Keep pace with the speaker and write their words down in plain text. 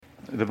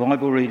The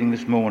Bible reading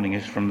this morning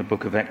is from the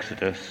book of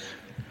Exodus,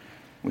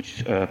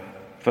 which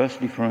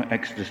firstly from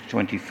Exodus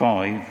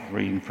 25,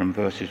 reading from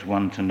verses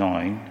 1 to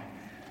 9,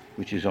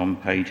 which is on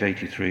page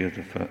 83 of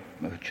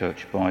the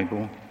Church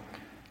Bible,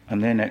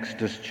 and then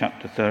Exodus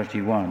chapter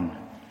 31,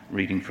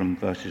 reading from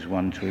verses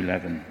 1 to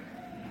 11.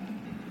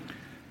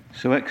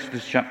 So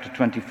Exodus chapter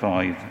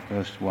 25,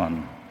 verse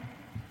 1.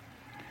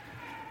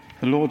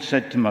 The Lord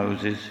said to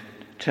Moses,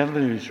 "Tell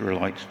the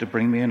Israelites to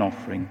bring me an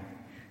offering.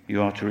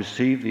 You are to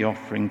receive the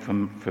offering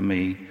from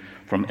me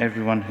from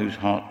everyone whose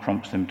heart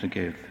prompts them to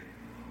give.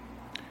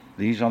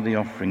 These are the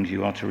offerings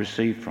you are to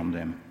receive from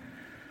them: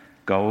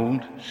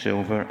 gold,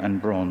 silver and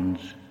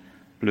bronze,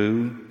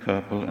 blue,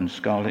 purple and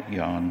scarlet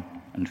yarn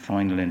and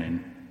fine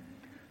linen,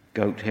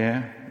 goat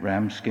hair,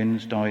 ram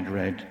skins dyed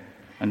red,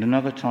 and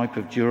another type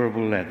of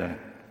durable leather,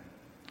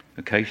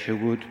 acacia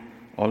wood,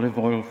 olive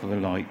oil for the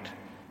light,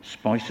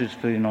 spices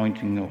for the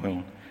anointing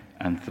oil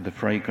and for the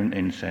fragrant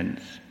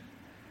incense,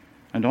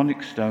 and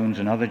onyx stones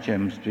and other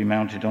gems to be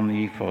mounted on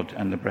the ephod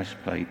and the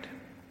breastplate.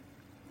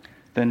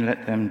 Then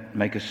let them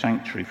make a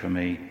sanctuary for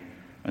me,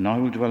 and I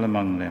will dwell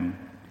among them.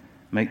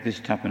 Make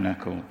this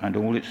tabernacle and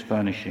all its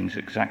furnishings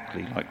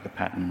exactly like the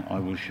pattern I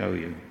will show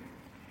you."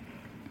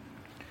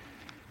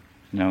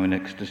 Now in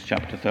Exodus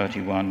chapter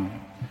 31,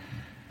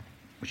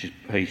 which is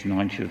page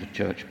 90 of the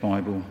Church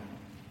Bible,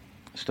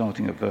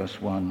 starting at verse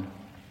 1.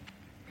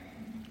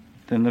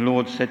 Then the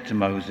Lord said to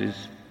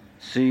Moses,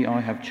 "See,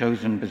 I have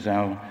chosen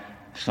Bezalel,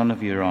 son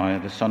of Uriah,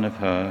 the son of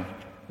Hur,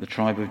 the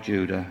tribe of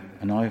Judah,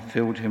 and I have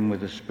filled him with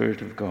the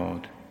Spirit of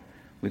God,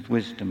 with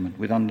wisdom,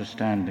 with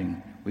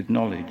understanding, with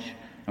knowledge,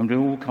 and with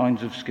all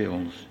kinds of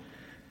skills,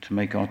 to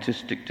make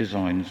artistic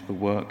designs for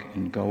work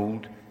in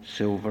gold,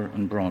 silver,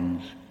 and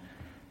bronze,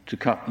 to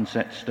cut and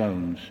set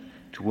stones,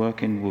 to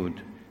work in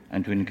wood,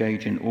 and to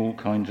engage in all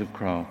kinds of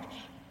crafts.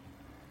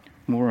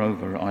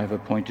 Moreover, I have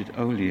appointed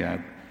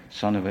Oliab,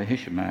 son of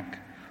Ahishamach,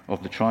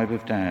 of the tribe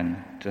of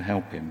Dan, to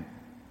help him.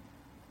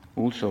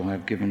 Also I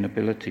have given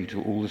ability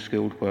to all the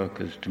skilled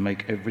workers to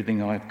make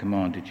everything I have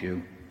commanded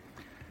you: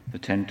 the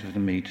tent of the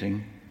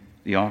meeting,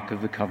 the ark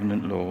of the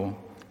covenant law,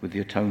 with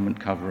the atonement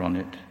cover on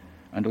it,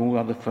 and all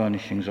other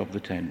furnishings of the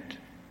tent,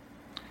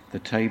 the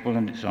table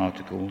and its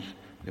articles,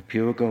 the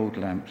pure gold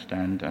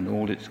lampstand and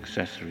all its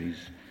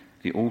accessories,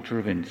 the altar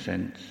of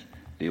incense,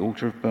 the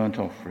altar of burnt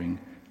offering,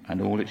 and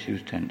all its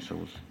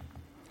utensils,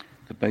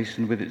 the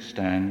basin with its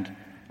stand,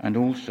 and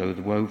also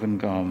the woven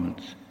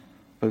garments,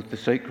 both the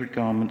sacred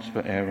garments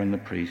for Aaron the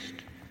priest,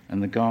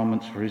 and the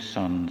garments for his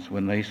sons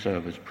when they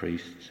serve as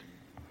priests,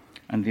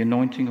 and the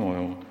anointing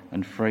oil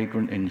and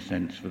fragrant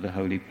incense for the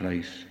holy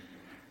place.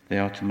 They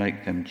are to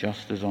make them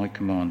just as I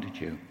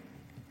commanded you."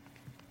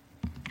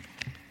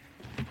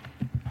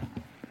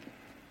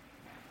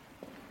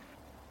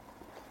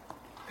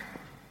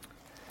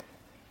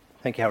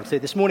 Thank you, Harold. So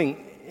this morning,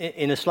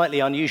 in a slightly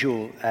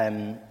unusual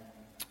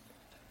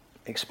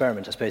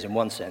experiment, I suppose, in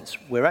one sense,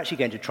 we're actually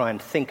going to try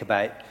and think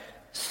about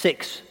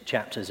 6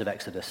 chapters of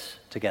Exodus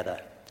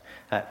together,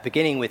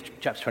 beginning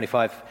with chapter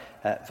 25,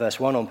 verse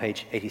 1 on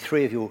page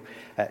 83 of your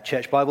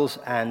church Bibles,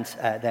 and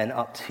then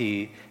up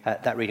to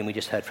that reading we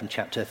just heard from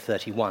chapter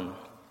 31,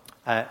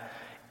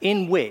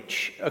 in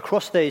which,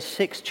 across those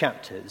 6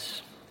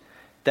 chapters,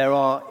 there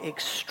are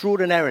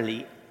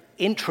extraordinarily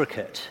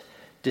intricate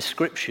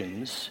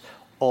descriptions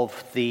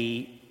of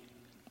the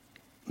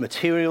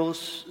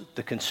materials,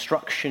 the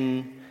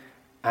construction,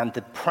 and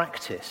the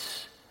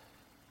practice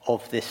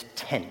of this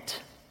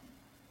tent.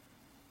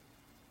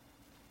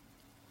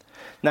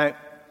 Now,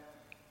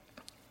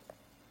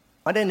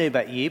 I don't know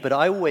about you, but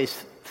I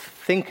always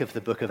think of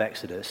the book of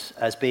Exodus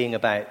as being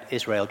about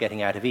Israel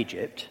getting out of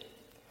Egypt,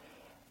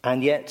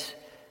 and yet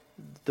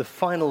the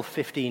final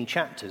 15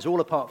 chapters,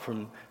 all apart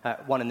from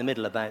one in the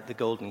middle about the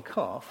golden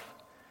calf,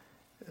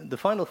 the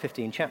final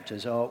 15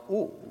 chapters are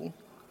all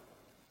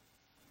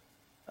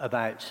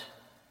about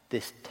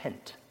this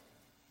tent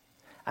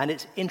and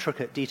its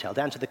intricate detail,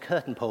 down to the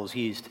curtain poles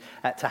used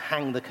to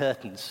hang the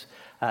curtains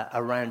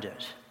around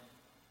it.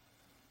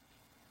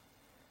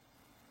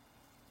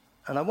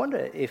 And I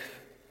wonder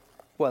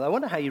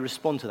how you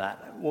respond to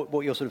that,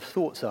 what your sort of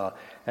thoughts are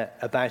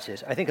about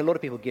it. I think a lot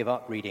of people give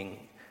up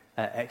reading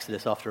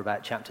Exodus after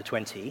about chapter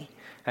 20.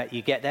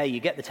 You get there, you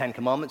get the 10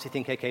 Commandments, you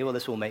think, okay, well,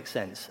 this all makes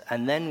sense.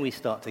 And then we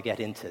start to get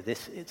into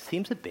this. It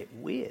seems a bit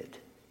weird.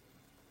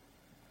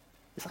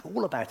 It's like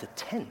all about a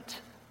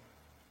tent.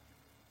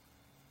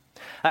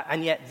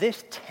 And yet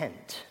this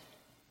tent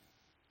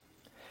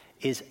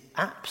is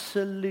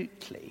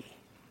absolutely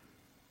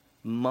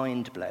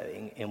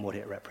mind-blowing in what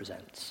it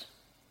represents.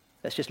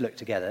 Let's just look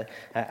together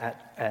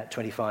at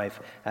 25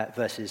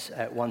 verses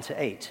 1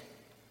 to 8.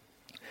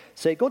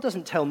 So God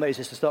doesn't tell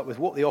Moses to start with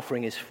what the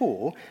offering is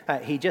for.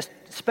 He just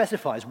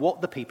specifies what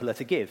the people are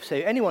to give. So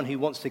anyone who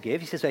wants to give,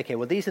 he says, okay,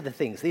 well, these are the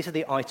things, these are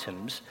the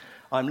items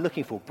I'm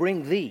looking for.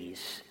 Bring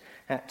these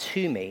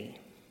to me.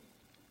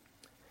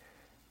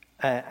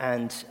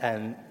 and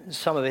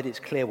some of it's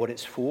clear what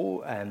it's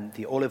for.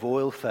 The olive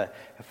oil for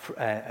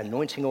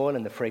anointing oil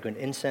and the fragrant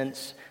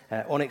incense,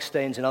 onyx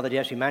stones and other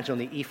gems we mounted on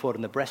the ephod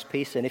and the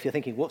breastpiece. And if you're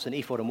thinking, what's an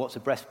ephod and what's a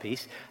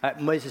breastpiece,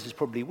 Moses is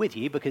probably with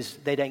you because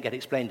they don't get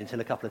explained until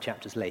a couple of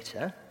chapters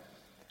later.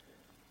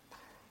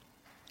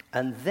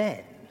 And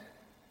then,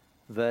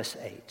 verse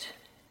 8,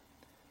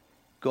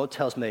 God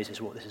tells Moses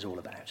what this is all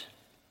about.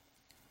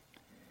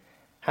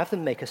 Have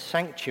them make a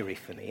sanctuary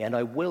for me, and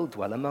I will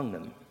dwell among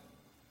them.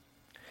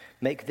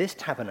 Make this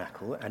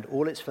tabernacle and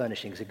all its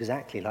furnishings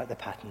exactly like the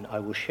pattern I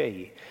will show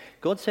you.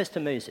 God says to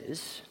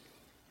Moses,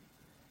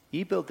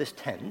 you build this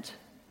tent,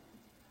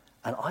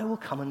 and I will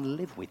come and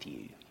live with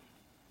you.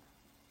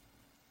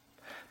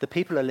 The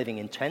people are living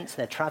in tents.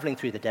 They're traveling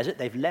through the desert.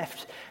 They've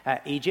left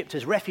Egypt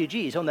as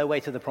refugees on their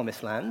way to the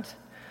promised land.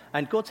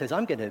 And God says,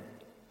 I'm going to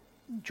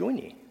join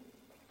you.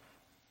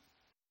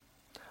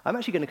 I'm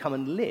actually going to come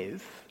and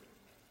live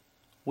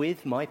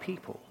with my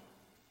people.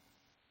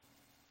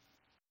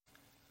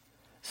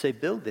 So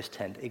build this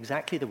tent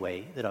exactly the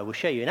way that I will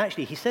show you. And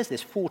actually, he says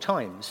this 4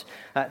 times,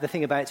 the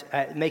thing about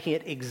making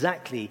it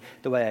exactly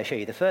the way I show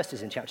you. The first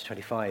is in chapter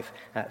 25,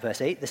 verse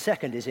 8. The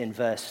second is in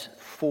verse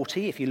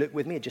 40. If you look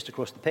with me just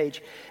across the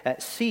page,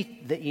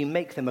 see that you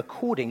make them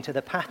according to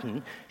the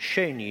pattern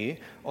shown you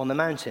on the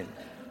mountain.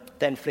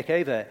 Then flick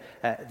over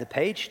the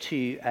page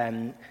to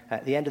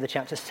the end of the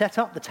chapter. Set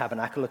up the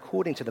tabernacle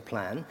according to the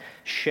plan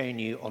shown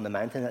you on the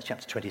mountain. That's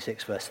chapter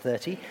 26, verse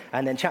 30.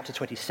 And then chapter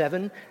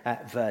 27,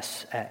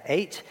 verse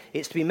 8.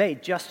 It's to be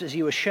made just as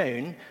you were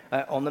shown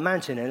on the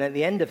mountain. And at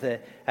the end of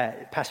the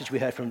passage we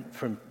heard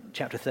from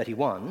chapter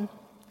 31,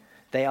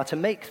 they are to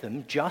make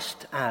them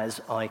just as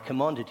I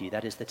commanded you.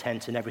 That is the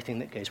tent and everything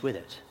that goes with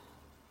it.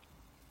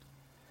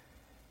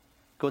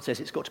 God says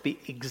it's got to be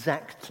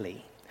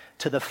exactly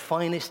to the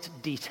finest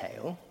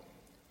detail,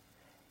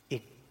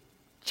 it's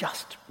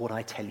just what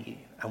I tell you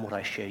and what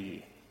I show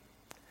you.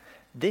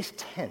 This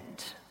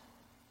tent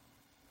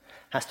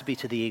has to be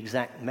to the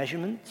exact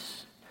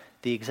measurements,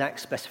 the exact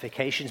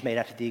specifications made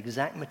out of the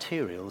exact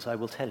materials I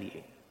will tell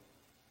you.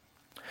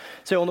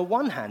 So on the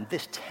one hand,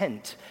 this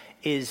tent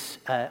is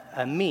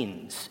a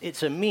means.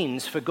 It's a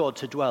means for God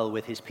to dwell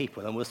with his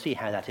people, and we'll see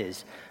how that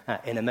is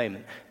in a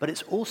moment. But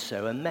it's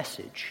also a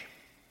message.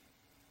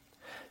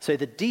 So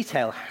the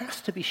detail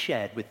has to be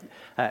shared with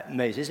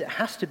Moses. It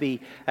has to be,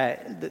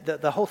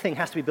 the whole thing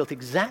has to be built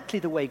exactly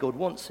the way God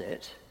wants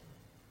it,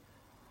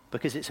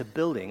 because it's a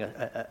building,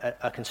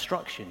 a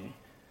construction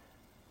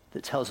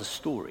that tells a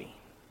story,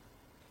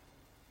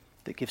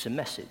 that gives a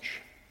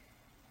message.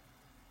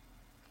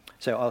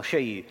 So I'll show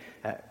you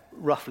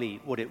roughly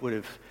what it would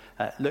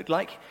have looked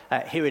like.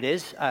 Here it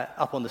is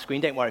up on the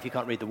screen. Don't worry if you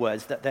can't read the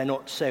words, they're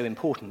not so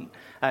important.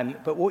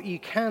 But what you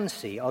can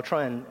see, I'll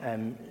try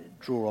and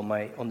draw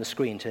on the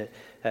screen to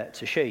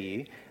show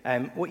you.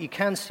 What you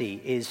can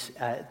see is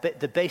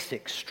the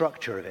basic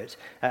structure of it,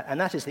 and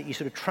that is that you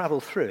sort of travel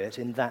through it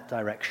in that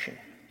direction.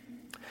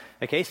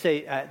 Okay, so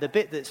the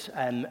bit that's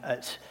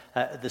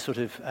at the sort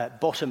of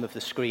bottom of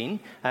the screen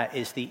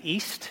is the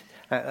east.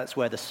 That's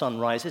where the sun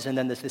rises, and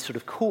then there's this sort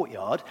of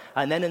courtyard,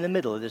 and then in the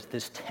middle there's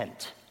this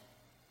tent.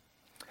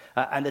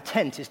 And the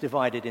tent is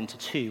divided into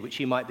 2, which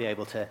you might be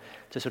able to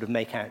sort of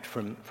make out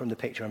from the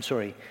picture. I'm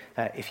sorry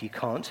if you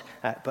can't,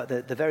 but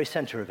the very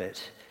center of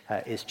it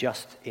is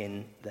just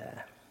in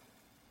there.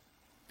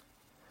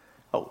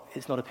 Oh,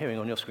 it's not appearing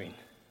on your screen.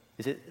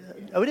 Is it?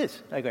 Oh, it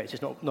is. Oh, great. It's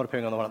just not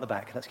appearing on the one at the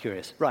back. That's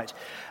curious. Right.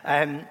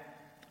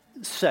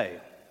 So,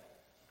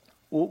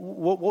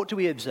 what do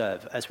we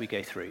observe as we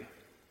go through?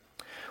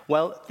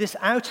 Well, this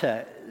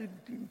outer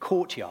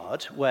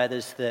courtyard, where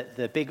there's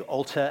the big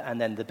altar and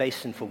then the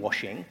basin for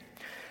washing,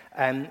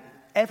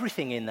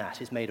 everything in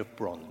that is made of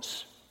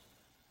bronze.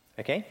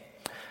 Okay?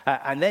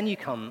 And then you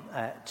come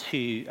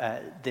to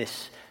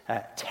this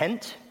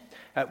tent,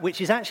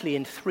 which is actually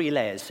in 3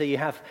 layers. So you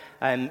have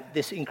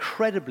this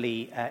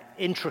incredibly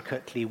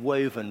intricately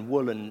woven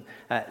woolen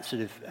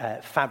sort of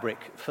fabric,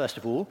 first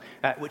of all,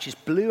 which is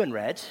blue and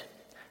red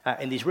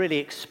in these really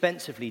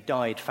expensively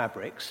dyed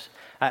fabrics,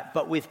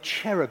 but with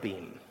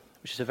cherubim,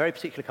 which is a very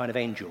particular kind of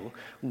angel,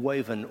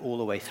 woven all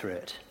the way through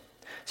it.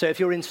 So if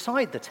you're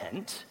inside the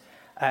tent,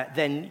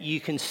 then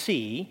you can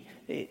see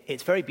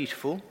it's very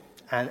beautiful,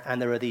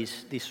 and there are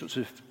these sorts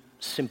of,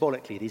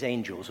 symbolically, these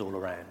angels all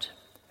around.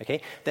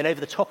 Okay? Then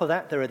over the top of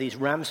that, there are these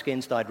ram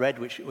skins dyed red,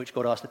 which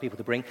God asked the people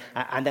to bring,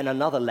 and then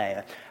another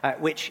layer,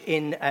 which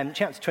in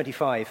chapter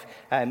 25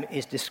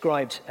 is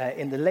described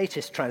in the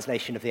latest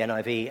translation of the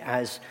NIV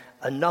as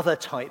another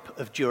type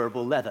of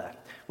durable leather,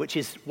 which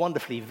is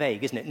wonderfully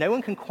vague, isn't it? No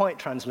one can quite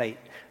translate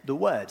the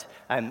word.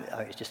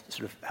 It's just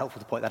sort of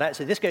helpful to point that out.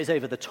 So this goes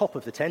over the top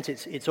of the tent.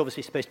 It's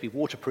obviously supposed to be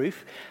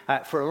waterproof.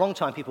 For a long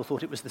time, people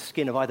thought it was the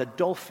skin of either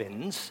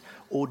dolphins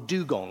or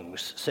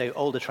dugongs. So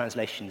older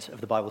translations of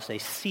the Bible say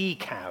sea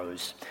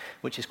cows,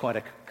 which is quite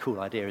a cool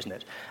idea, isn't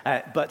it?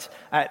 But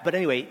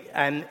anyway,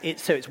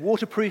 so it's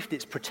waterproofed,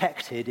 it's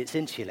protected, it's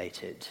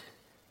insulated.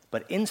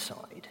 But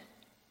inside,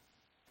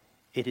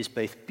 it is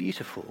both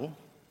beautiful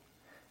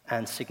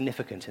and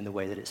significant in the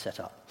way that it's set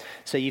up.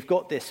 So you've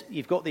got these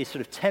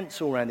sort of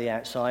tents all around the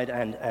outside,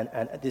 and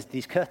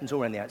these curtains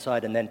all around the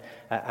outside, and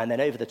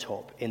then over the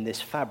top in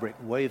this fabric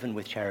woven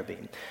with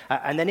cherubim.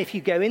 And then if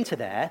you go into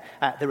there,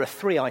 there are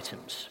 3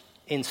 items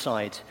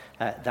inside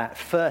that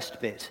first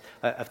bit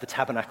of the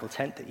tabernacle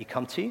tent that you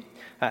come to.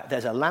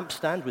 There's a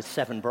lampstand with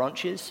 7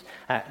 branches.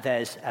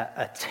 There's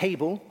a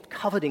table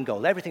covered in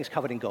gold. Everything's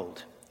covered in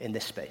gold in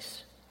this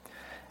space.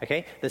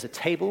 Okay, there's a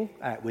table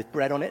with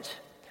bread on it,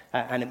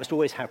 and it must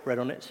always have bread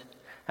on it.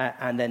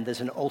 And then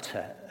there's an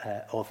altar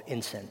of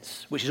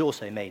incense, which is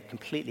also made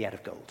completely out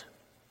of gold.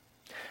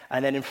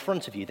 And then in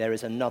front of you, there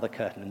is another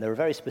curtain. And there are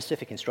very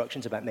specific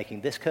instructions about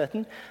making this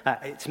curtain.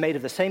 It's made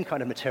of the same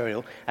kind of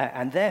material,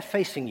 and there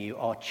facing you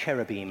are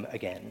cherubim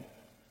again.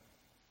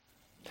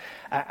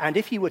 And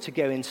if you were to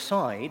go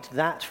inside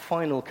that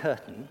final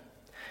curtain,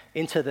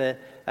 into the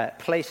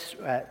place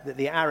that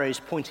the arrow's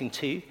pointing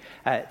to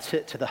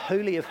the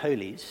Holy of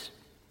Holies,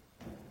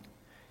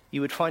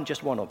 you would find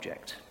just one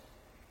object,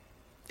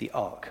 the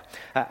ark.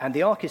 And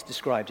the ark is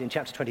described in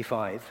chapter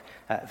 25,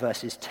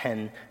 verses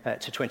 10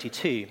 to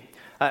 22.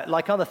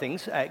 Like other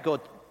things,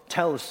 God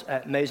tells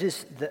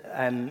Moses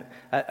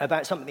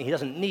about something he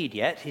doesn't need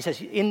yet. He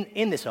says,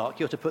 in this ark,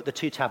 you're to put the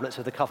 2 tablets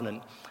of the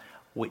covenant,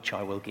 which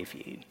I will give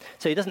you.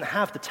 So he doesn't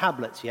have the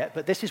tablets yet,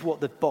 but this is what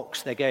the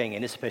box they're going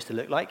in is supposed to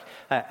look like.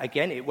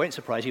 Again, it won't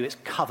surprise you, it's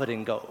covered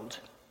in gold.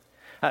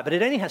 But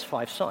it only has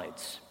 5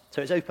 sides,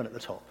 so it's open at the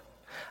top.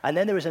 And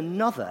then there is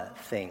another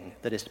thing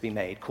that is to be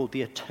made called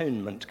the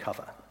atonement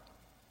cover.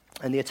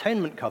 And the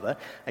atonement cover,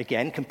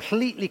 again,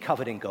 completely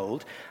covered in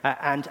gold,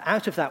 and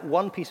out of that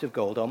one piece of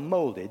gold are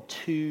molded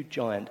 2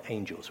 giant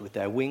angels with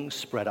their wings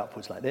spread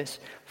upwards like this,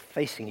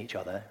 facing each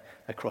other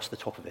across the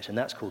top of it, and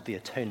that's called the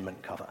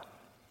atonement cover.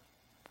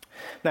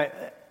 Now,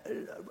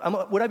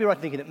 would I be right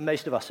in thinking that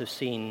most of us have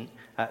seen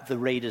the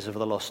Raiders of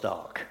the Lost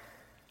Ark?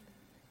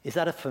 Is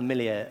that a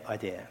familiar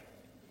idea?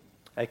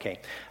 Okay,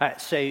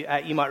 so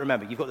you might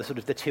remember, you've got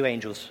the 2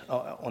 angels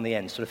on the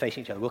end, sort of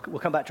facing each other. We'll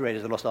come back to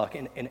Raiders of the Lost Ark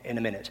in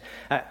a minute.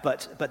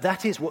 But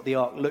that is what the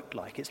ark looked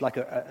like. It's like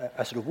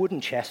a sort of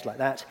wooden chest like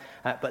that,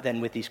 but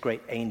then with these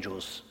great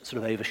angels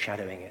sort of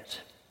overshadowing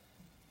it.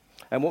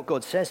 And what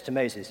God says to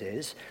Moses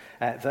is,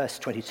 verse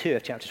 22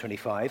 of chapter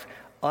 25,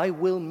 I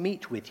will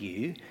meet with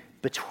you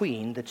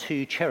between the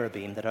 2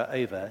 cherubim that are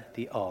over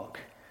the ark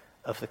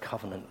of the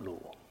covenant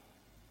law.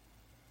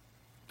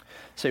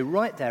 So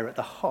right there at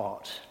the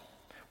heart,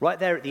 right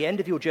there at the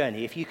end of your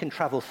journey, if you can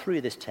travel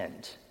through this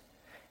tent,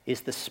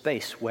 is the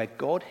space where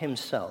God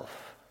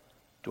himself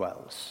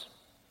dwells,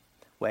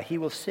 where he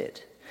will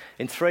sit,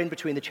 enthroned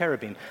between the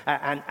cherubim.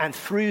 And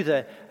through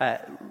the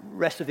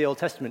rest of the Old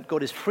Testament,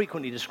 God is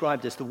frequently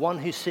described as the one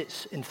who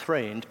sits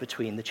enthroned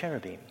between the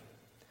cherubim,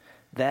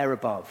 there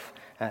above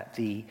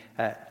the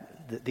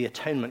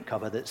atonement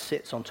cover that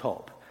sits on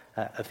top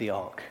of the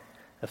Ark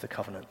of the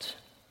Covenant.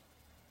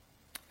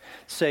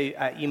 So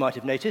you might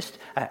have noticed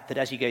that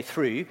as you go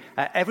through,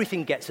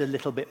 everything gets a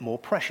little bit more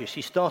precious.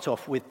 You start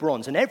off with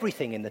bronze, and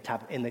everything in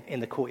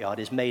the courtyard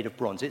is made of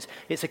bronze.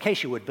 It's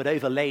acacia wood, but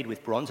overlaid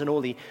with bronze, and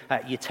all the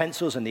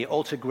utensils and the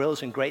altar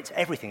grills and grates,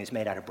 everything is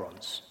made out of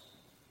bronze.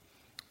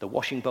 The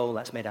washing bowl,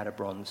 that's made out of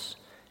bronze.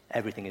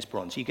 Everything is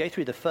bronze. You go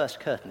through the first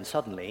curtain,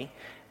 suddenly,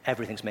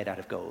 everything's made out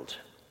of gold.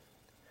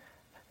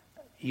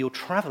 You're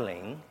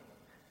traveling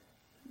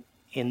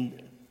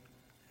in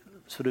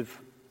sort of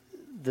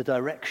the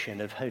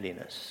direction of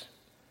holiness,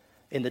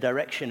 in the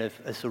direction of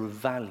a sort of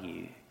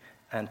value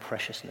and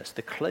preciousness.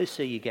 The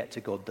closer you get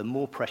to God, the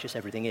more precious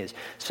everything is.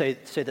 So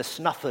the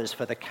snuffers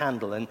for the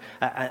candle and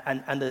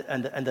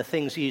the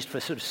things used for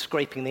sort of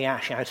scraping the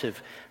ash out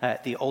of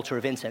the altar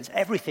of incense,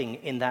 everything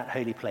in that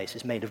holy place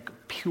is made of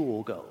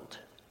pure gold.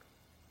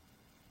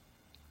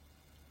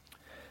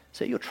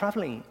 So you're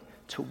traveling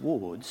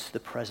towards the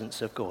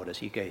presence of God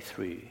as you go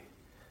through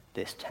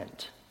this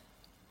tent.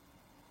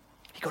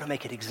 You've got to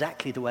make it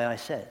exactly the way I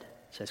said,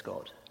 says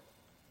God.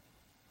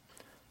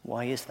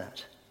 Why is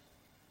that?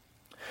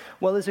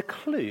 Well, there's a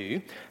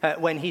clue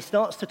when he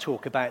starts to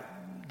talk about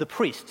the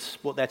priests,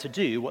 what they're to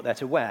do, what they're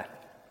to wear.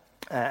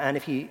 And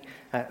if you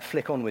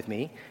flick on with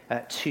me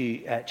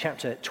to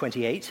chapter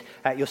 28,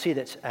 you'll see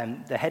that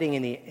the heading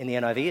in the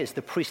NIV is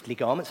the priestly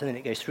garments, and then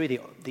it goes through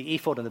the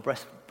ephod and the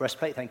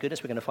breastplate. Thank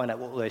goodness, we're going to find out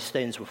what all those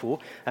stones were for.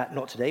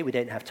 Not today, we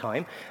don't have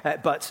time.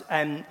 But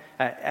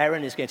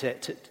Aaron is going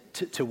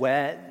to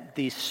wear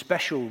these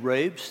special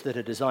robes that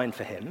are designed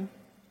for him,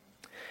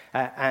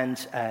 and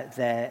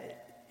they're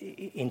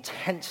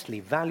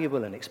intensely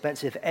valuable and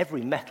expensive.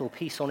 Every metal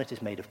piece on it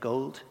is made of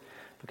gold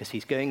because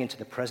he's going into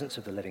the presence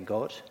of the living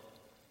God.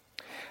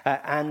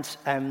 And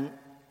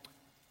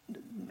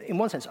in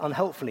one sense,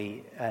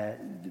 unhelpfully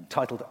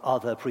titled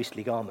Other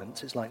Priestly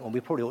Garments. It's like, well,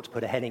 we probably ought to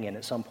put a heading in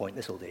at some point,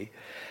 this will do.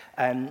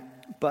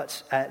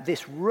 But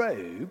this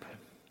robe,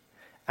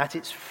 at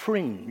its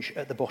fringe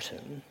at the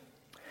bottom,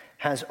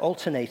 has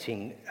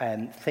alternating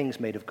things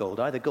made of gold,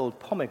 either gold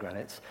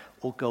pomegranates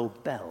or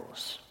gold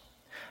bells.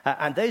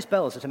 And those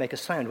bells are to make a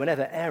sound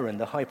whenever Aaron,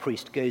 the high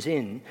priest, goes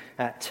in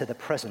to the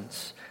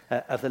presence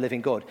of the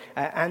living God.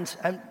 And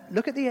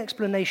look at the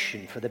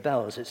explanation for the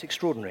bells. It's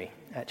extraordinary.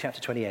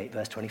 Chapter 28,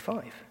 verse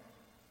 25.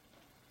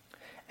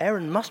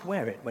 Aaron must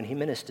wear it when he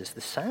ministers. The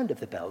sound of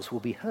the bells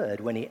will be heard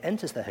when he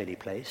enters the holy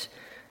place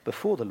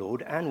before the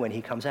Lord and when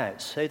he comes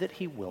out, so that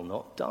he will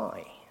not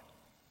die.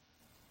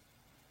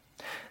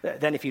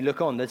 Then if you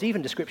look on, there's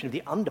even description of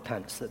the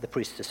underpants that the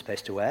priests are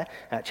supposed to wear.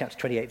 Chapter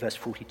 28, verse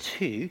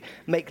 42.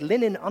 Make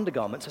linen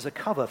undergarments as a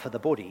cover for the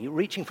body,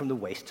 reaching from the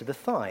waist to the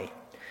thigh.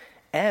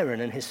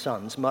 Aaron and his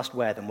sons must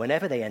wear them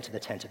whenever they enter the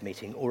tent of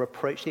meeting or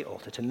approach the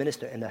altar to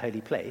minister in the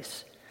holy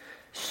place,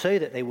 so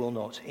that they will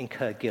not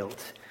incur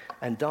guilt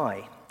and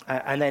die.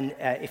 And then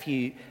if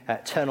you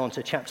turn on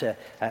to chapter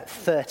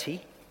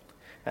 30,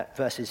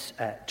 verses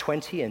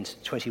 20 and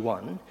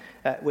 21,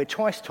 we're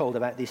twice told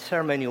about the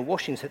ceremonial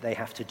washings that they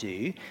have to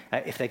do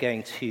if they're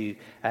going to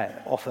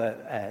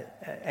offer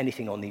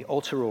anything on the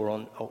altar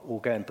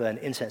or go and burn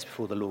incense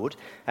before the Lord.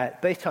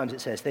 Both times it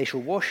says, they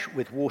shall wash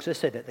with water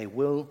so that they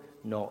will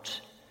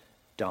not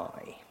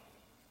die.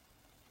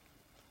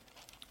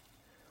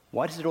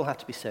 Why does it all have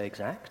to be so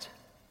exact?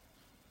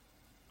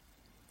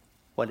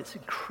 Well, it's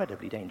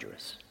incredibly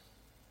dangerous.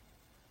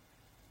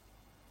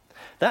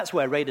 That's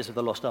where Raiders of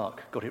the Lost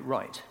Ark got it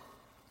right.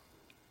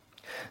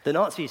 The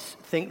Nazis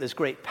think there's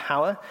great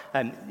power.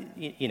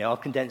 I'll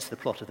condense the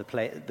plot of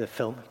the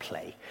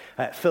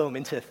film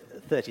into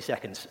 30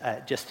 seconds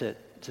just to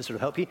sort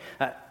of help you.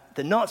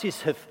 The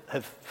Nazis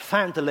have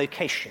found the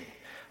location,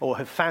 or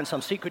have found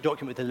some secret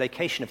document with the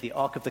location of the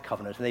Ark of the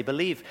Covenant, and they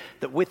believe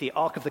that with the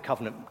Ark of the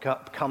Covenant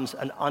comes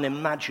an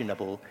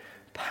unimaginable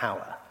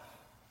power.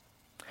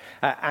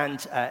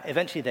 And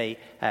eventually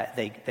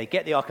they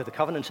get the Ark of the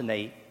Covenant and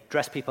they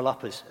dress people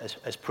up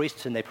as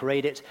priests and they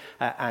parade it,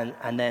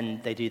 and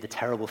then they do the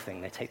terrible thing.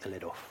 They take the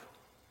lid off.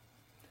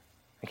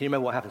 And can you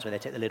remember what happens when they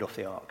take the lid off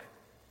the Ark?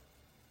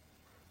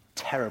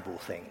 Terrible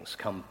things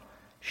come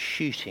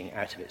shooting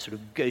out of it, sort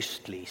of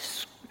ghostly,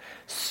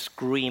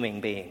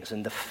 screaming beings,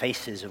 and the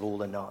faces of all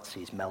the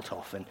Nazis melt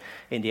off, and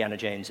Indiana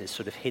Jones is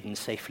sort of hidden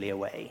safely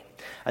away.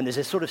 And there's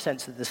this sort of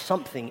sense that there's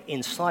something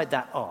inside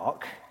that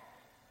Ark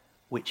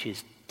which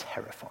is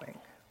terrifying.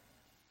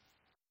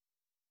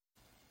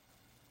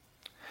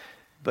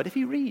 But if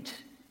you read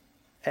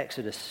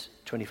Exodus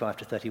 25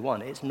 to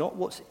 31, it's not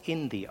what's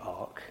in the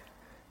ark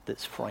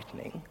that's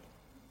frightening.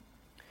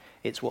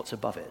 It's what's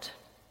above it.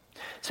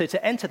 So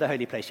to enter the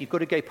holy place, you've got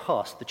to go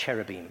past the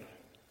cherubim.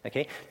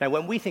 Okay? Now,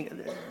 when we think,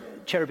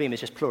 cherubim is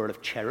just plural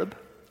of cherub.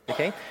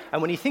 Okay?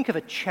 And when you think of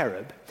a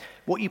cherub,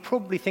 what you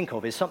probably think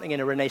of is something in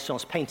a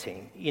Renaissance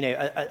painting,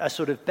 a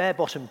sort of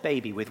bare-bottomed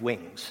baby with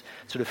wings,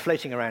 sort of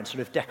floating around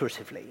sort of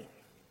decoratively,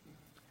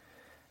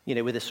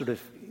 with a sort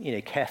of,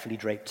 carefully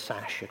draped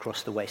sash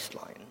across the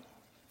waistline.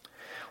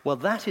 Well,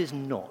 that is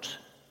not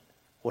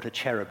what a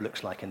cherub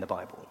looks like in the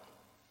Bible.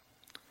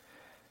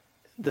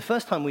 The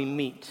first time we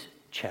meet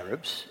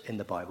cherubs in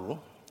the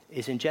Bible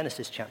is in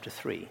Genesis chapter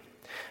 3.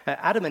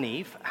 Adam and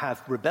Eve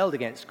have rebelled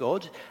against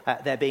God.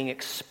 They're being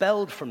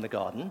expelled from the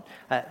garden.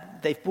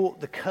 They've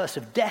brought the curse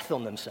of death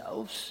on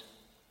themselves.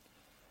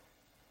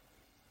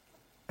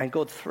 And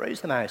God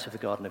throws them out of the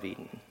Garden of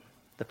Eden,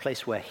 the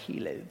place where he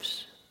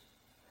lives.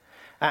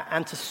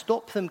 And to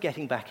stop them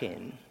getting back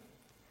in,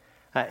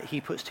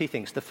 he puts two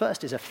things. The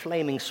first is a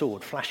flaming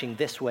sword flashing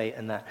this way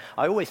and that.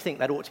 I always think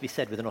that ought to be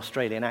said with an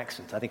Australian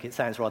accent. I think it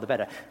sounds rather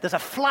better. There's a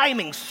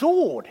flaming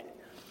sword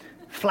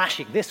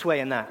flashing this way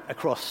and that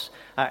across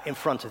in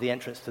front of the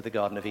entrance to the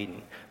Garden of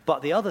Eden.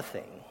 But the other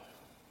thing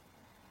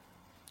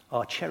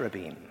are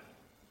cherubim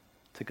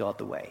to guard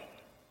the way.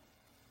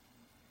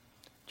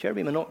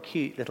 Cherubim are not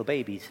cute little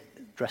babies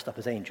dressed up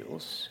as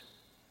angels.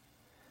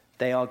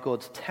 They are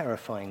God's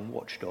terrifying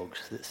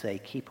watchdogs that say,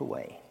 keep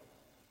away.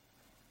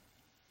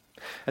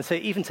 And so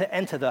even to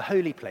enter the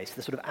holy place,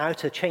 the sort of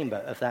outer chamber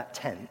of that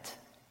tent,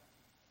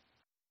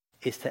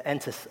 is to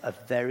enter a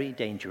very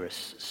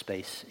dangerous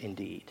space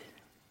indeed.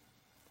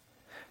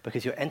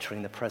 Because you're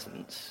entering the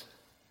presence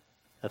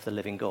of the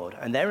living God.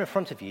 And there in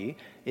front of you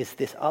is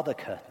this other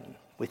curtain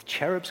with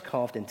cherubs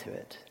carved into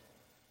it.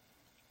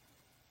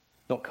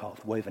 Not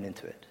carved, woven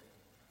into it.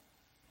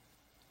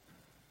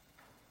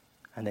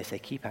 And they say,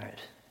 keep out.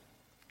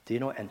 Do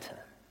not enter.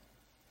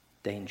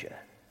 Danger.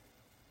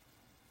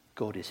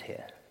 God is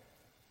here.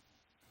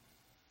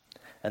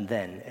 And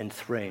then,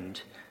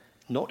 enthroned,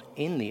 not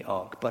in the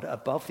ark, but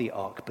above the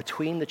ark,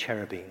 between the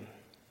cherubim,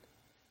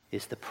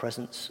 is the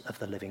presence of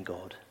the living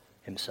God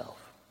himself.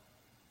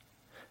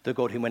 The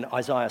God whom, when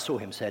Isaiah saw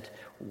him, said,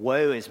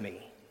 woe is me.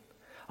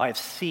 I have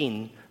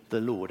seen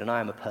the Lord, and I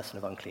am a person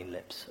of unclean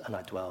lips, and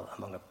I dwell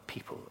among a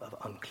people of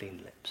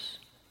unclean lips.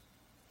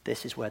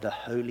 This is where the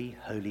holy,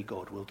 holy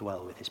God will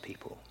dwell with his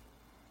people.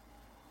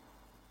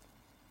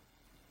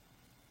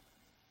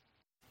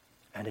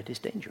 And it is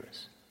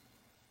dangerous.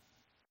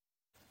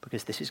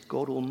 Because this is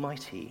God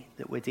Almighty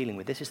that we're dealing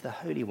with. This is the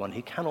Holy One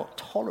who cannot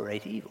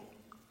tolerate evil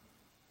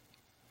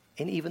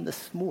in even the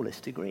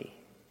smallest degree.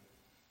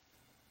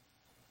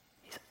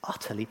 He's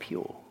utterly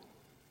pure,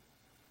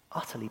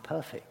 utterly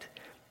perfect,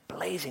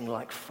 blazing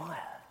like fire.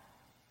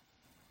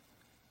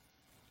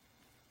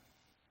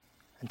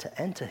 And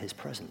to enter his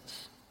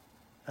presence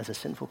as a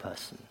sinful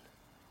person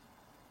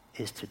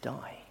is to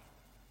die.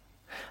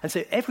 And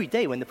so every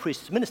day when the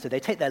priests minister, they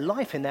take their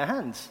life in their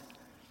hands.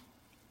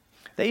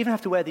 They even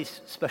have to wear these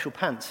special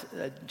pants,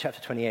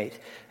 chapter 28,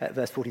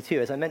 verse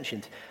 42, as I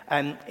mentioned.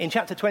 In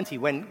chapter 20,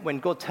 when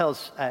God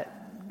tells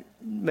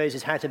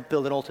Moses how to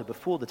build an altar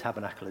before the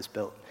tabernacle is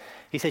built,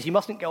 he says, you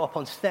mustn't go up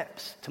on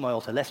steps to my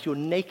altar, lest your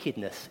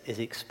nakedness is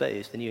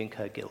exposed and you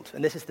incur guilt.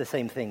 And this is the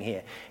same thing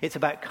here. It's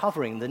about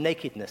covering the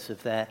nakedness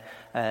of their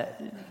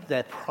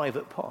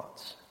private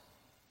parts.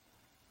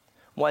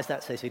 Why is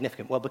that so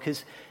significant? Well,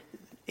 because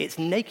it's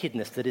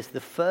nakedness that is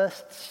the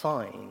first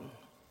sign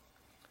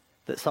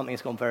that something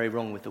has gone very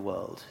wrong with the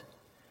world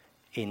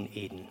in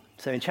Eden.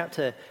 So in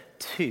chapter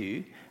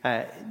 2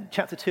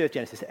 of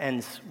Genesis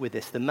ends with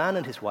this. The man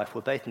and his wife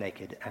were both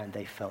naked and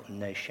they felt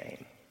no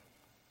shame.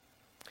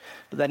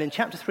 But then in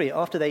chapter 3,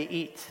 after they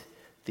eat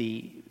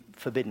the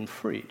forbidden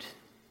fruit,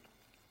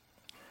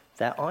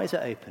 their eyes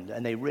are opened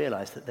and they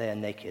realize that they are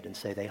naked, and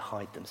so they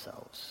hide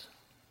themselves.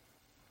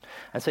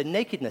 And so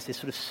nakedness is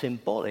sort of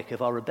symbolic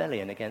of our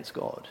rebellion against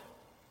God.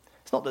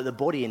 It's not that the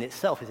body in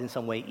itself is in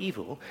some way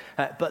evil,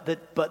 but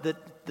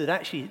that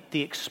actually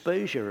the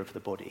exposure of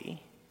the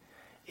body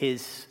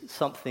is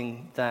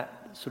something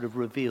that sort of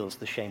reveals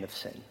the shame of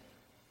sin.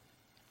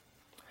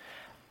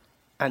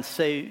 And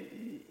so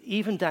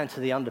even down to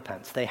the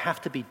underpants, they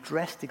have to be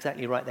dressed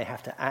exactly right, they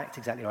have to act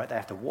exactly right, they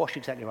have to wash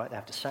exactly right, they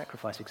have to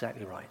sacrifice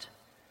exactly right,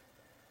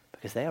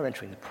 because they are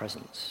entering the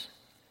presence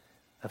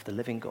of the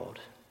living God.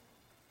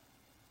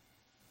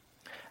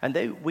 And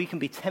though we can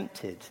be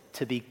tempted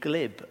to be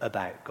glib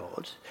about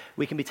God,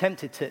 we can be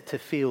tempted to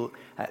feel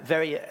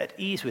very at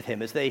ease with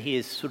him, as though he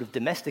is sort of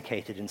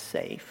domesticated and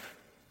safe,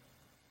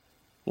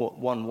 what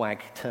one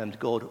wag termed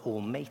God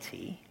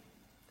Almighty,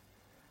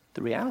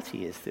 the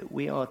reality is that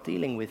we are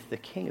dealing with the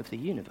King of the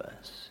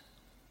universe,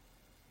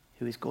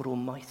 who is God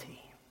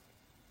Almighty.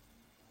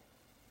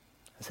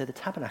 And so the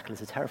tabernacle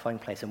is a terrifying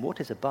place, and what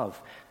is above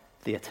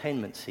the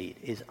atonement seat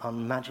is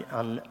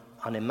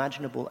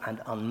unimaginable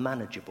and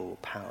unmanageable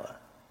power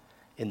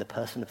in the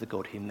person of the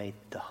God who made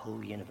the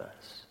whole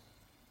universe.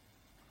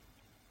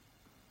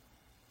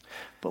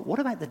 But what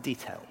about the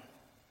detail?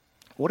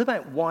 What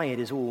about why it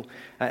is all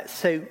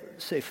so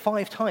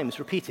 5 times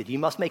repeated? You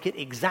must make it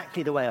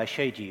exactly the way I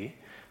showed you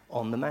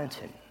on the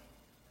mountain.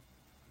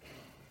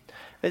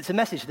 It's a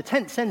message. The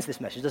tent sends this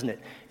message, doesn't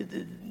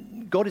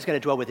it? God is going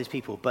to dwell with his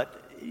people,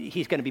 but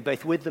he's going to be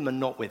both with them and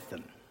not with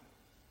them.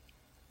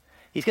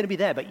 He's going to be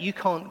there, but you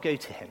can't go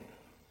to him.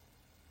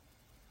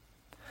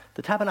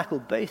 The tabernacle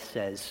both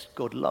says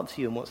God loves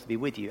you and wants to be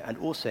with you, and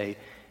also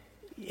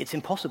it's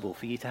impossible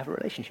for you to have a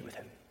relationship with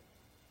him.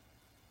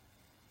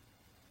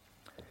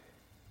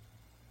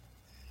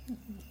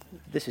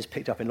 This is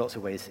picked up in lots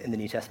of ways in the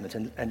New Testament,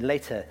 and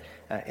later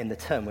in the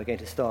term we're going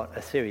to start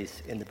a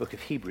series in the book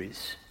of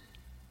Hebrews.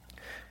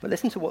 But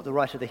listen to what the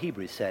writer of the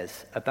Hebrews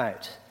says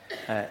about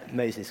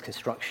Moses'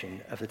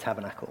 construction of the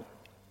tabernacle.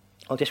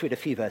 I'll just read a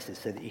few verses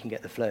so that you can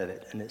get the flow of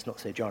it and it's not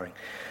so jarring.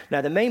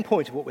 Now, the main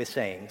point of what we're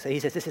saying, so he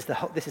says this is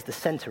the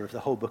center of the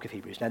whole book of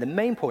Hebrews. Now, the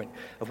main point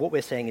of what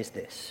we're saying is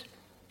this.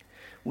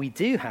 We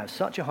do have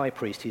such a high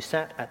priest who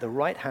sat at the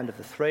right hand of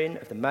the throne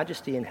of the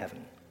majesty in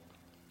heaven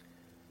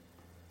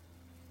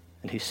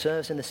and who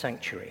serves in the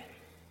sanctuary,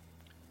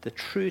 the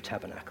true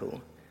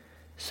tabernacle,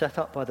 set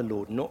up by the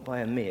Lord, not by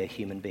a mere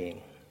human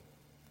being.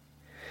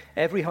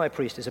 Every high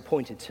priest is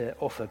appointed to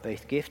offer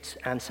both gifts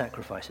and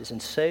sacrifices,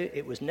 and so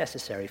it was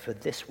necessary for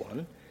this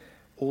one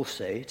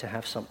also to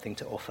have something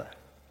to offer.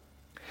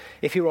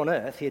 If he were on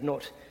earth, he would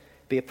not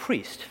be a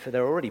priest, for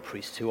there are already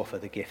priests who offer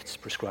the gifts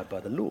prescribed by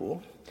the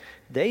law.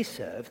 They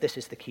serve, this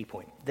is the key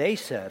point, they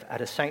serve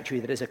at a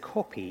sanctuary that is a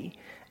copy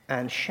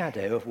and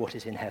shadow of what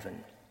is in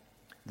heaven.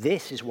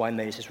 This is why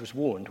Moses was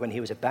warned when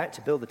he was about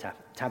to build the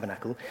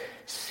tabernacle,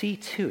 see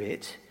to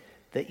it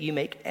that you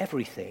make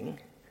everything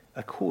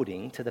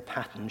according to the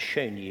pattern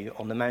shown you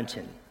on the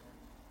mountain.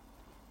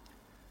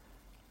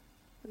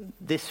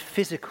 This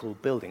physical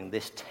building,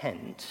 this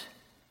tent,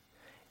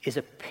 is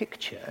a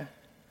picture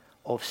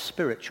of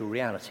spiritual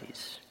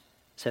realities,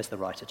 says the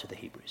writer to the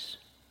Hebrews.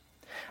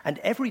 And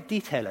every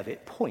detail of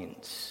it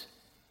points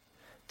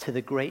to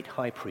the great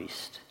high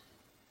priest,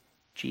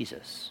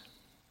 Jesus.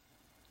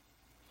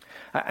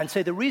 And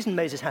so the reason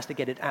Moses has to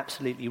get it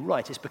absolutely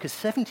right is because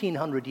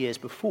 1,700 years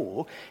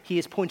before, he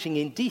is pointing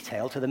in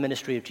detail to the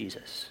ministry of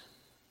Jesus.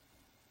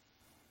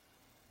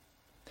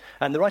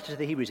 And the writer to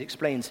the Hebrews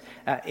explains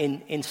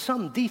in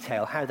some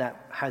detail how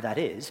that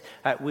is.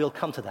 We'll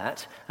come to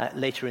that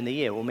later in the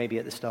year, or maybe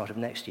at the start of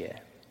next year.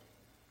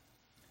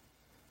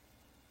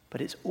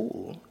 But it's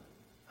all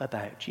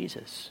about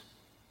Jesus.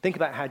 Think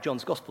about how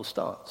John's gospel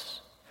starts.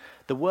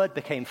 The Word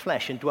became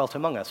flesh and dwelt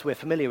among us. We're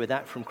familiar with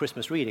that from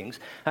Christmas readings.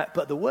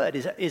 But the Word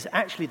is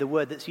actually the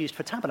word that's used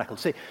for tabernacle.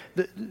 So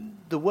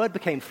the Word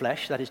became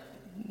flesh, that is,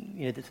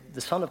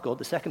 the Son of God,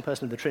 the second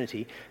person of the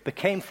Trinity,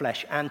 became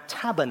flesh and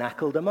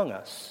tabernacled among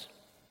us.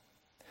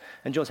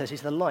 And John says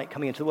he's the light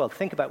coming into the world.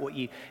 Think about what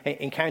you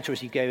encounter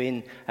as you go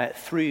in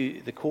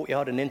through the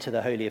courtyard and into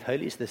the Holy of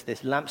Holies. There's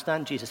this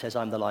lampstand. Jesus says,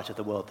 I'm the light of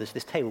the world. There's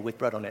this table with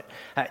bread on it.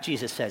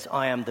 Jesus says,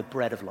 I am the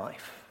bread of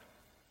life.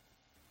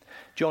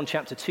 John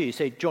chapter 2.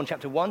 So John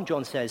chapter 1,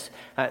 John says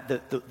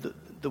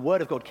the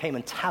word of God came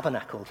and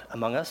tabernacled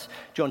among us.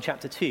 John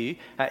chapter 2,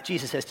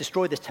 Jesus says,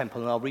 destroy this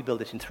temple and I'll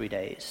rebuild it in 3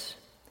 days.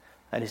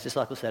 And his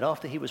disciples said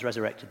after he was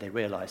resurrected, they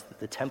realized that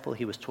the temple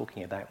he was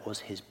talking about was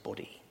his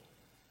body.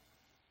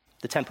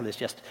 The temple is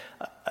just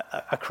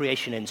a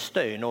creation in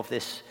stone of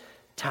this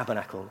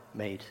tabernacle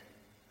made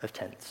of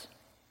tents.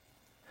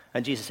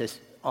 And Jesus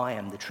says, I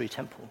am the true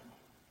temple.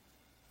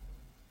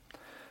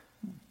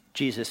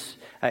 Jesus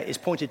is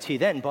pointed to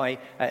then by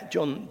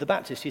John the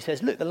Baptist, who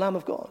says, look, the Lamb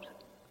of God,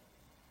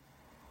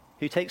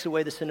 who takes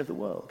away the sin of the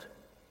world.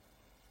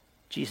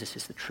 Jesus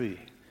is the true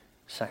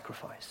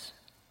sacrifice.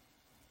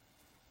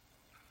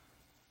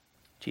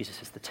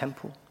 Jesus is the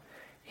temple.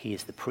 He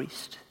is the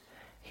priest.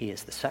 He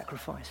is the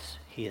sacrifice.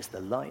 He is the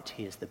light.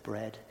 He is the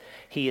bread.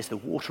 He is the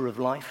water of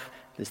life.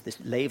 There's this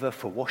laver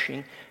for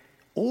washing.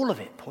 All of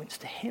it points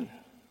to him.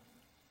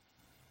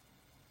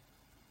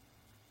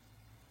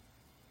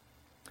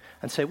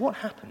 And so what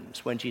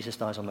happens when Jesus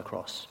dies on the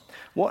cross?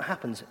 What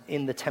happens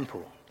in the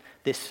temple,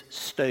 this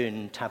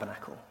stone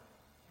tabernacle?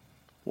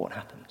 What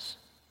happens?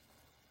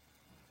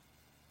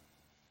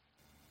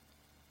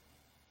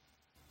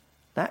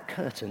 That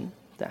curtain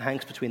that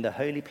hangs between the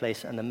holy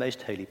place and the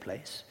most holy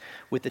place,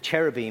 with the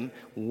cherubim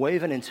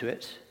woven into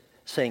it,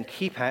 saying,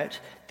 keep out,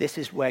 this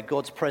is where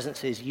God's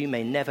presence is, you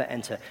may never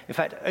enter. In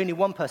fact, only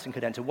one person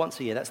could enter once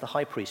a year, that's the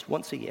high priest,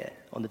 once a year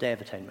on the Day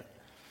of Atonement.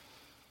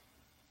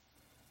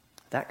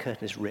 That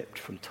curtain is ripped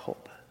from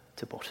top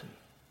to bottom.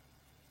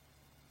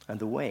 And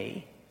the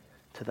way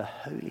to the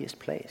holiest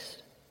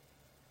place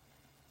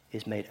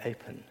is made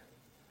open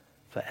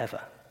forever.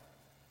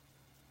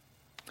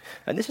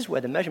 And this is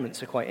where the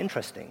measurements are quite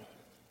interesting.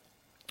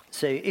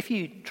 So if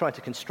you try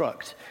to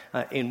construct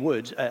in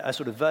wood a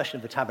sort of version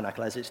of the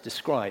tabernacle as it's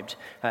described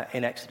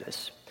in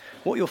Exodus,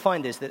 what you'll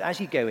find is that as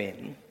you go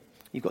in,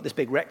 you've got this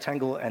big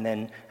rectangle, and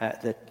then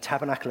the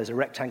tabernacle is a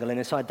rectangle, and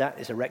inside that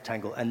is a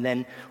rectangle. And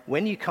then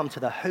when you come to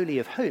the Holy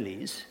of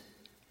Holies,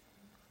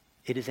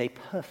 it is a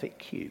perfect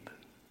cube,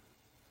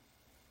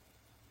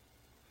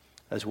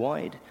 as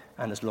wide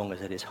and as long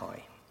as it is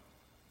high.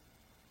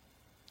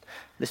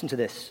 Listen to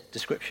this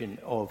description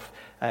of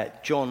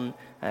John's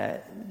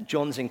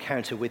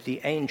encounter with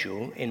the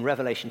angel in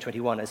Revelation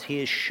 21 as he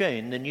is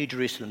shown the New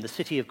Jerusalem, the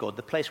city of God,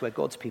 the place where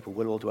God's people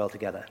will all dwell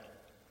together.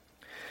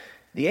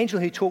 The angel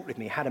who talked with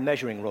me had a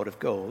measuring rod of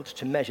gold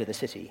to measure the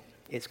city,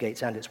 its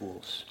gates and its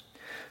walls.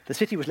 The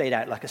city was laid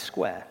out like a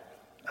square,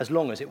 as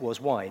long as it was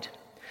wide.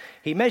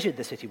 He measured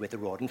the city with the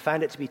rod and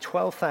found it to be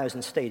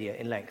 12,000 stadia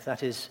in length,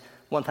 that is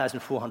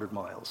 1,400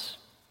 miles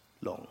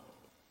long.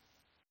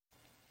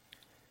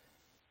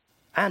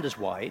 And as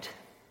wide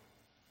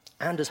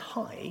and as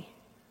high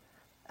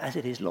as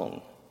it is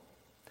long.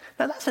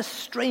 Now, that's a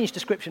strange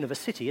description of a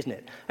city, isn't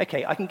it?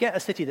 Okay, I can get a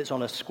city that's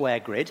on a square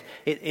grid.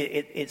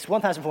 It's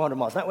 1,400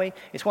 miles that way,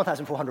 it's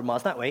 1,400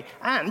 miles that way,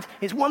 and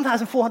it's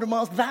 1,400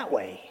 miles that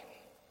way.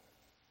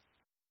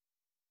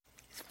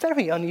 It's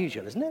very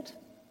unusual, isn't it?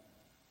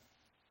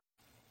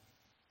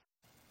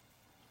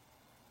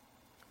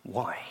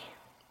 Why?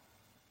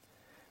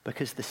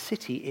 Because the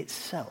city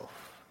itself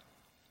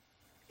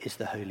is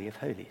the Holy of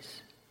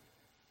Holies.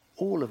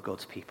 All of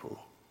God's people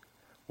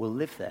will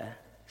live there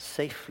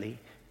safely,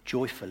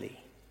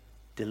 joyfully,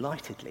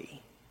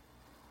 delightedly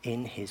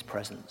in his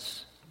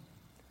presence.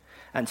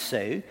 And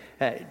so,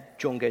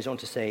 John goes on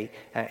to say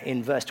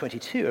in verse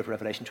 22 of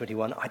Revelation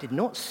 21, I did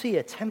not see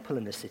a temple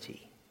in the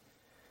city,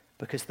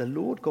 because the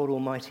Lord God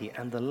Almighty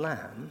and the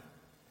Lamb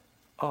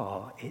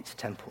are its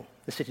temple.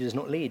 The city does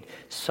not need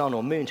sun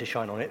or moon to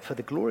shine on it, for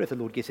the glory of the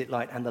Lord gives it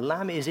light, and the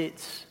Lamb is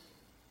its,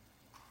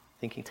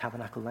 thinking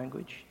tabernacle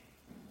language,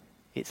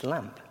 its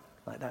lamp,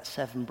 like that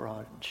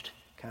 7-branched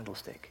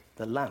candlestick.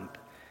 The lamp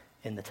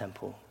in the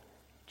temple,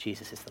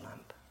 Jesus is the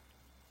lamp.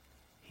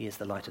 He is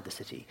the light of the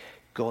city.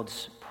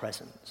 God's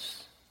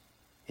presence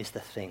is the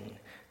thing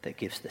that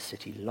gives the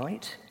city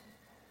light,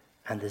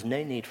 and there's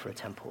no need for a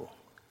temple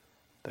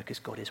because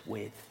God is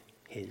with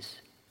his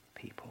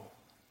people.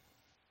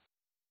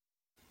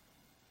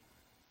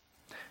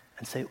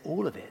 And so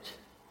all of it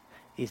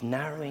is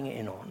narrowing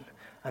in on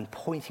and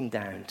pointing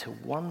down to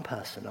one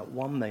person at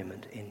one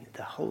moment in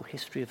the whole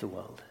history of the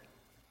world.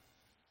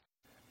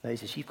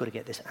 Moses, you've got to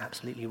get this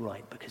absolutely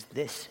right, because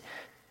this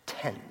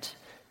tent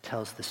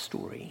tells the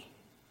story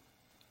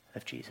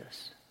of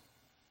Jesus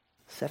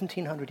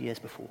 1,700 years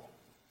before,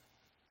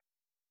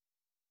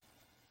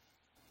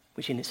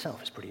 which in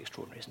itself is pretty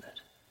extraordinary, isn't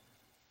it?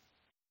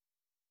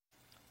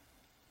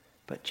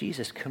 But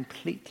Jesus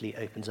completely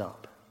opens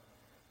up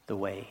the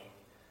way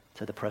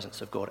to the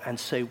presence of God. And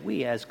so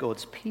we, as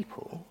God's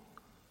people,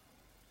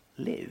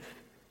 live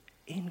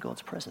in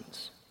God's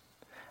presence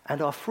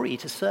and are free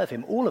to serve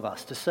him, all of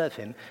us, to serve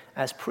him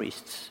as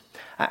priests.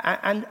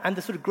 And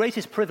the sort of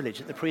greatest privilege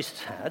that the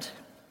priests had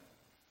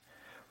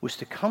was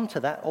to come to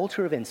that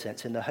altar of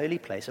incense in the holy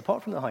place,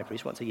 apart from the high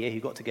priest once a year who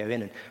got to go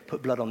in and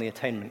put blood on the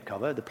atonement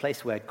cover, the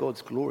place where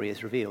God's glory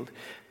is revealed.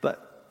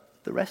 But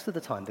the rest of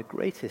the time, the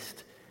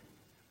greatest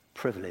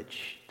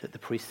privilege that the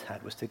priests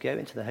had was to go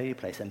into the holy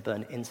place and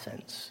burn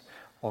incense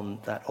on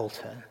that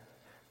altar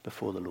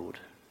before the Lord.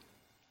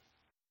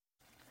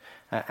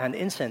 And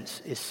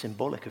incense is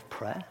symbolic of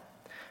prayer.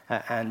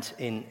 And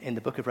in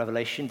the book of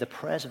Revelation, the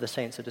prayers of the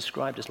saints are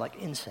described as like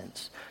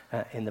incense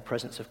in the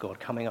presence of God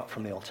coming up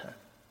from the altar.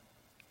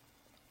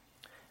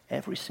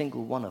 Every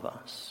single one of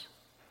us,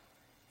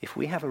 if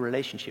we have a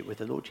relationship with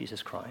the Lord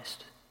Jesus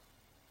Christ,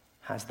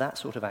 has that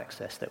sort of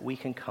access that we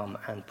can come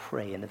and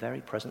pray in the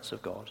very presence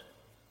of God.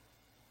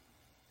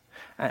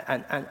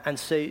 And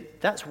so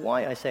that's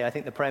why I say I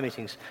think the prayer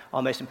meeting's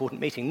our most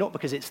important meeting, not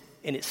because it's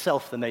in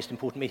itself the most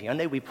important meeting. I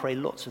know we pray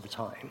lots of the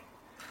time,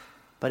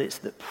 but it's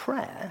that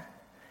prayer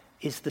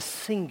is the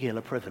singular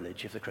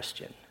privilege of the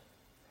Christian.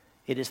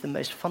 It is the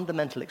most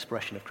fundamental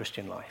expression of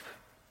Christian life.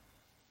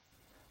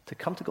 To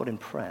come to God in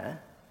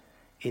prayer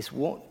is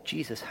what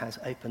Jesus has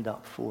opened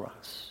up for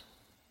us.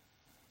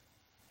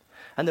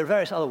 And there are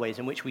various other ways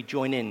in which we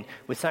join in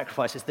with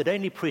sacrifices that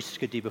only priests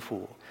could do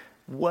before.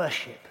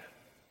 Worship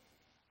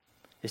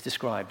is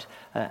described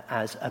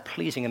as a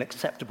pleasing and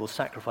acceptable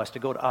sacrifice to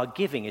God. Our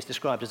giving is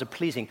described as a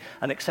pleasing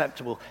and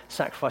acceptable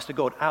sacrifice to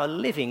God. Our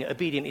living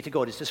obediently to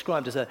God is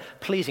described as a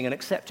pleasing and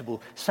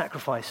acceptable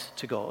sacrifice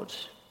to God.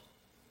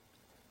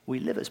 We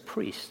live as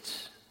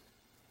priests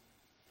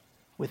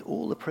with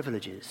all the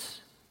privileges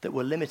that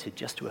were limited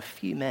just to a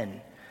few men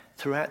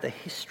throughout the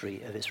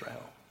history of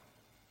Israel.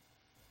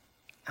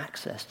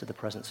 Access to the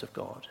presence of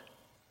God.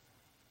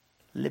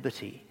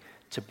 Liberty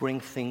to bring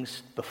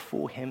things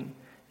before him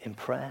in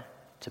prayer,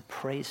 to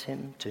praise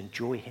him, to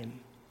enjoy him,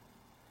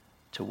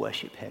 to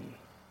worship him,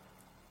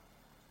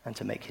 and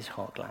to make his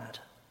heart glad.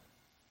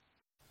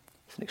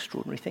 It's an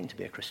extraordinary thing to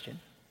be a Christian.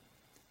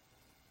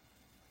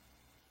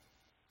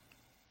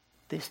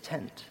 This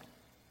tent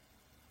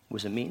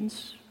was a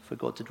means for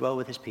God to dwell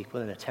with his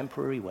people in a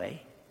temporary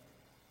way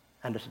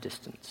and at a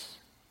distance.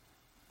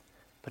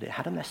 But it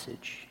had a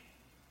message,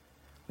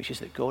 which is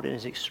that God in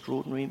his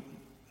extraordinary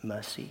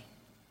mercy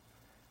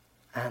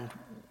and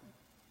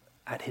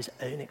at his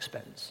own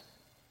expense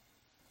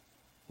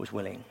was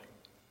willing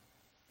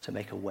to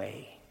make a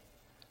way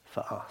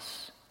for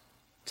us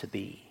to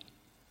be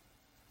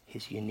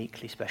his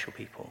uniquely special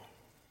people,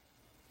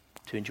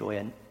 to enjoy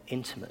an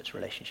intimate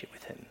relationship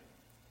with him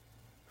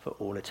for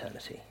all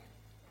eternity.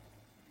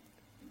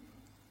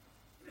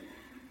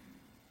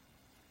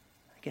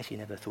 I guess you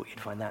never thought you'd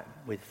find that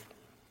with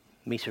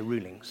meter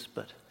rulings,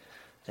 but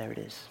there it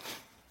is.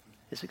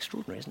 It's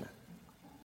extraordinary, isn't it?